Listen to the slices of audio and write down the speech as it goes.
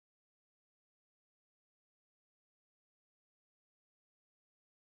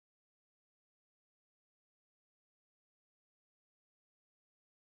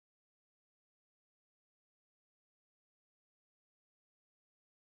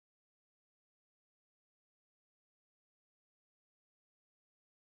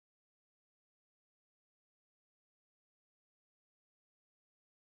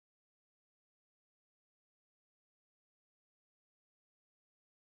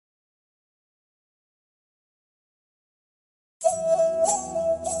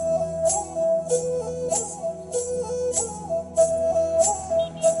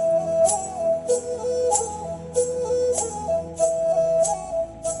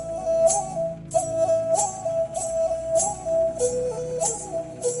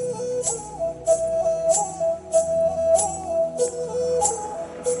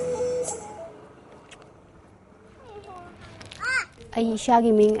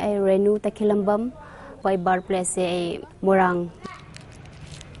Ishagi ming ay Renu takilambam by birthplace ay Morang.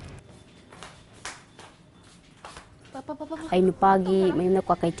 Ay nupagi may na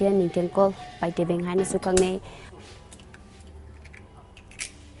kwakaitian ning tengkol pai tebeng hana sukang ne.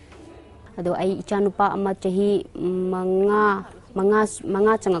 Ado ay ichanupa ama chahi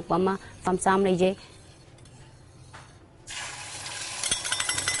mga changak pa ma pamsam lai je.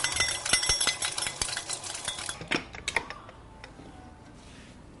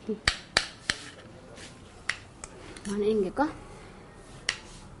 Mana inge ka?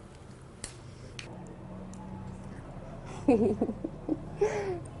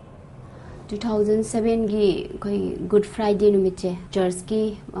 2007 gi koi Good Friday numit church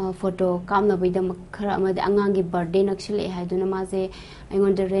ki photo kamna boida makhara amade angang gi birthday nakshile haiduna ma se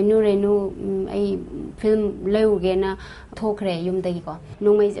aingon de Renu ai film leuge na thokre yumdagi ko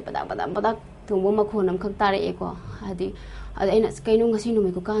nongmai je padak thungbo makhonam khak tare e ko adi aina kaino ngasi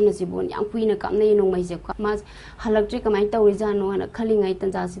numai ko kana si bon yang puina kamna nongmai je ko ma halaktre kamai tawri jano na khalingai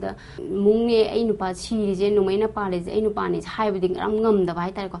tanja sida mungne ai nupa siri je nongmai na pale je ai nupa ni haibudi ram ngam da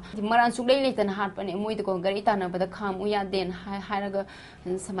bai tar ko maran suklei leitan hat pane moi de ko gari tana bada kham uya den hairaga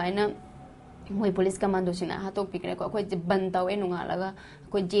samaina moi police commando sina hatok pikre ko khoi ban taw e nunga laga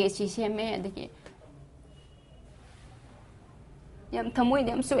ko jc seme adiki yam thamoi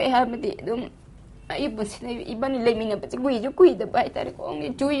dem su e habdi dum ai busina ibani lemina ba gui da bai tar ko only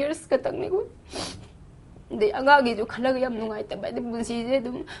 2 years ka tak ni ko de aga gi ju khalaga yam nungai ta ba de bunsi je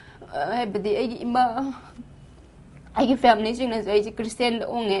dum habdi ai ima ai family sing na ai Christian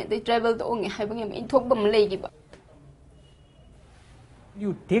onge they travel to onge hai bang in thok bam lei gi ba.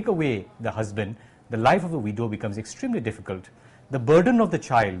 You take away the husband, the life of the widow becomes extremely difficult. The burden of the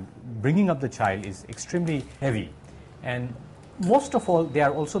child, bringing up the child, is extremely heavy. And most of all, they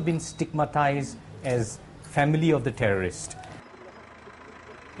are also being stigmatized as family of the terrorist.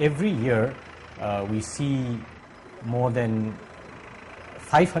 Every year, we see more than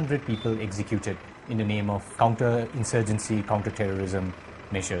 500 people executed in the name of counter-insurgency, counter-terrorism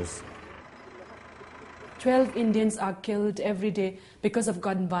measures. 12 Indians are killed every day because of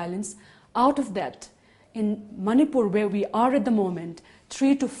gun violence. Out of that, in Manipur, where we are at the moment,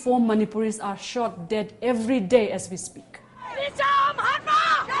 3 to 4 Manipuris are shot dead every day as we speak.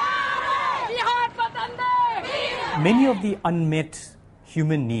 Many of the unmet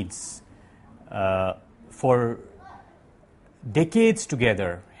human needs for decades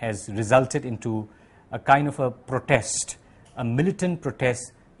together has resulted into a kind of a protest, a militant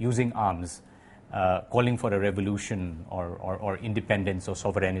protest using arms. Calling for a revolution or independence or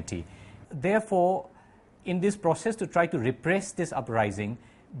sovereignty. Therefore, in this process to try to repress this uprising,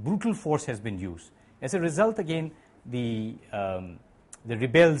 brutal force has been used. As a result, again, the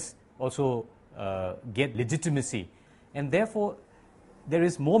rebels also get legitimacy, and therefore there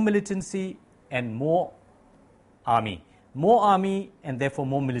is more militancy and more army and therefore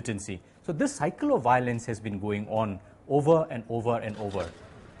more militancy. So this cycle of violence has been going on over and over and over.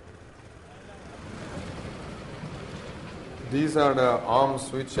 These are the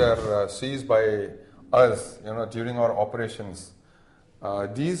arms which are seized by us, during our operations.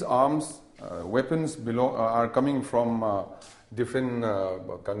 These arms, weapons are coming from different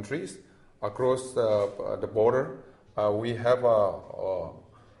countries across the border. We have a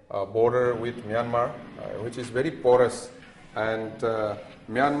border with Myanmar, which is very porous, and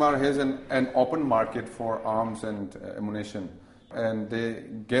Myanmar has an open market for arms and ammunition, and they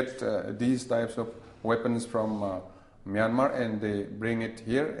get these types of weapons from Myanmar, and they bring it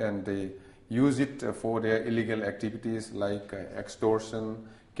here and they use it for their illegal activities like extortion,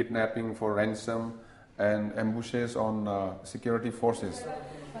 kidnapping for ransom, and ambushes on security forces.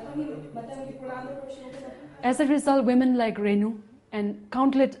 As a result, women like Renu and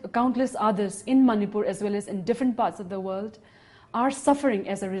countless others in Manipur as well as in different parts of the world are suffering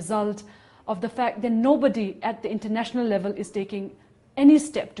as a result of the fact that nobody at the international level is taking any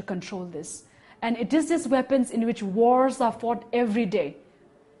step to control this. And it is these weapons in which wars are fought every day.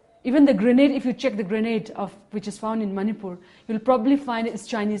 Even the grenade, if you check the grenade which is found in Manipur, you'll probably find it's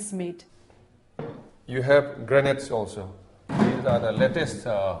Chinese made. You have grenades also. These are the latest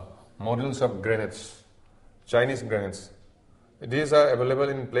models of grenades, Chinese grenades. These are available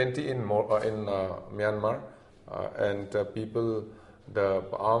in plenty in Myanmar, and people, the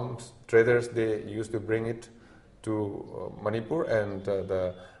arms traders, they used to bring it to Manipur, and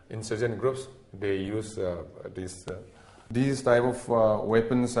the insurgent groups, they use these type of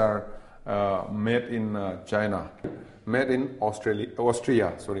weapons are made in China, made in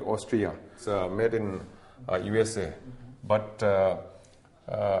Austria. It's made in USA, but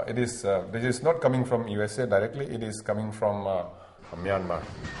it is not coming from USA directly. It is coming from Myanmar.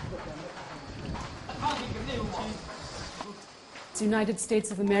 The United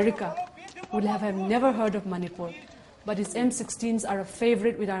States of America would have never heard of Manipur, but its M16s are a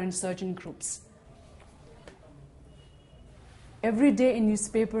favorite with our insurgent groups. Every day in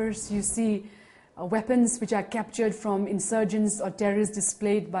newspapers you see weapons which are captured from insurgents or terrorists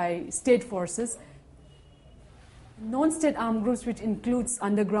displayed by state forces. Non-state armed groups, which includes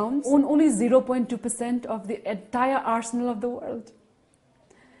undergrounds, own only 0.2% of the entire arsenal of the world.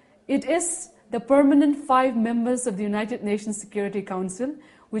 It is the permanent 5 members of the United Nations Security Council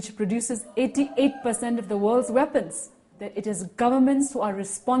which produces 88% of the world's weapons. That it is governments who are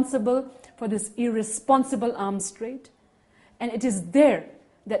responsible for this irresponsible arms trade, and it is there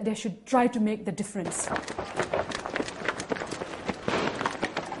that they should try to make the difference.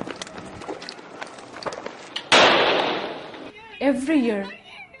 Every year,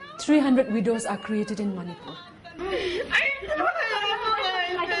 300 widows are created in Manipur.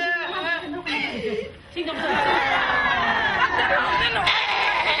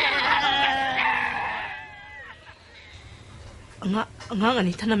 Angang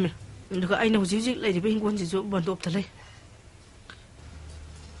ani thanam duga aina hujiji leiribe hingon jijo bandop thalai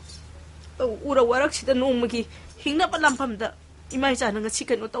ura warak sida nongmagi hingna palampam da imai cha nanga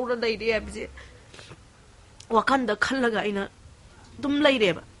chicken tawra leire abje wakanda khallaga aina dum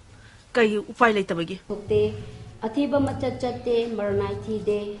leire ba kai upai leitabagi Hokte Athiba Machachate Maranai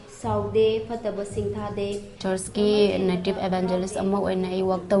de Saude Fataba Singthade Churchki native evangelist amma oina ai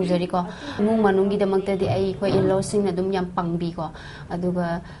work tawjari ko imung manungi damakta di ai khoi in-law sing na dum yam pangbi ko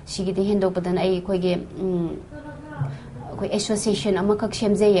aduga sigi de hendo padan ai khoi ge khoi association amma kak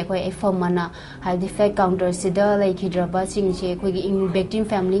semje ye khoi ai famana hal defect counter sida lai khidraba sing che khoi ge in victim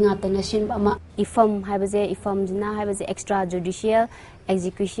family nga tan sin ama ifam haibaje ifam jina haibaje extrajudicial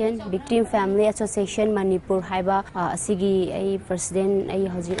execution victim family association Manipur haiba asigi ai president ai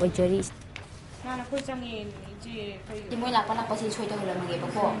hoji ojari nana ko changi ji di moi la pa si choi to la mage ba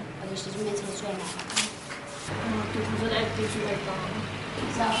ko adu si men si choi na 2008 ji lai ka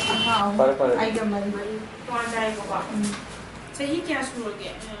sa ha ai ga man to dai ko ba sahi kya shuru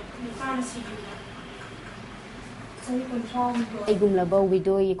ge kan si sahi control ai gumla ba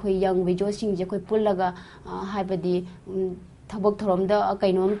widow yi khoi young widow sing je khoi pullaga haibadi thabak thorom da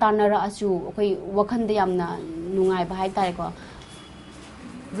kainom tanara asu khoi wakhan da yamna nungai ba hai tai ko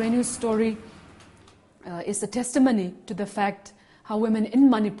Renu's story is a testimony to the fact how women in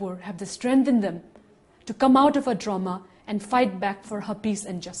Manipur have the strength in them to come out of her trauma and fight back for her peace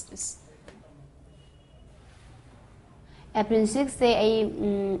and justice. April 6 se ai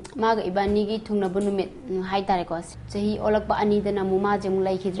maga ibani gi thungna bunumit hai tare ko chahi olakpa ani dana muma jemu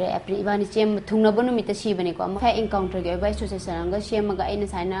lai khidre April ibani chem thungna bunumit ta sibani ko fa encounter ge ba association anga semaga aina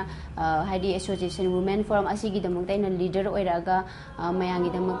saina haidi association women forum asigi damuk ta ina leader oiraga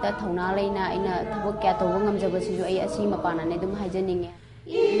mayangi damuk ta thauna leina aina thabok kya taw ngam jaba siju ai asi mapana ne dum hajaninge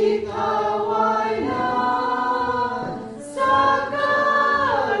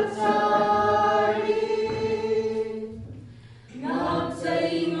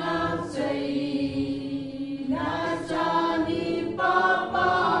Saying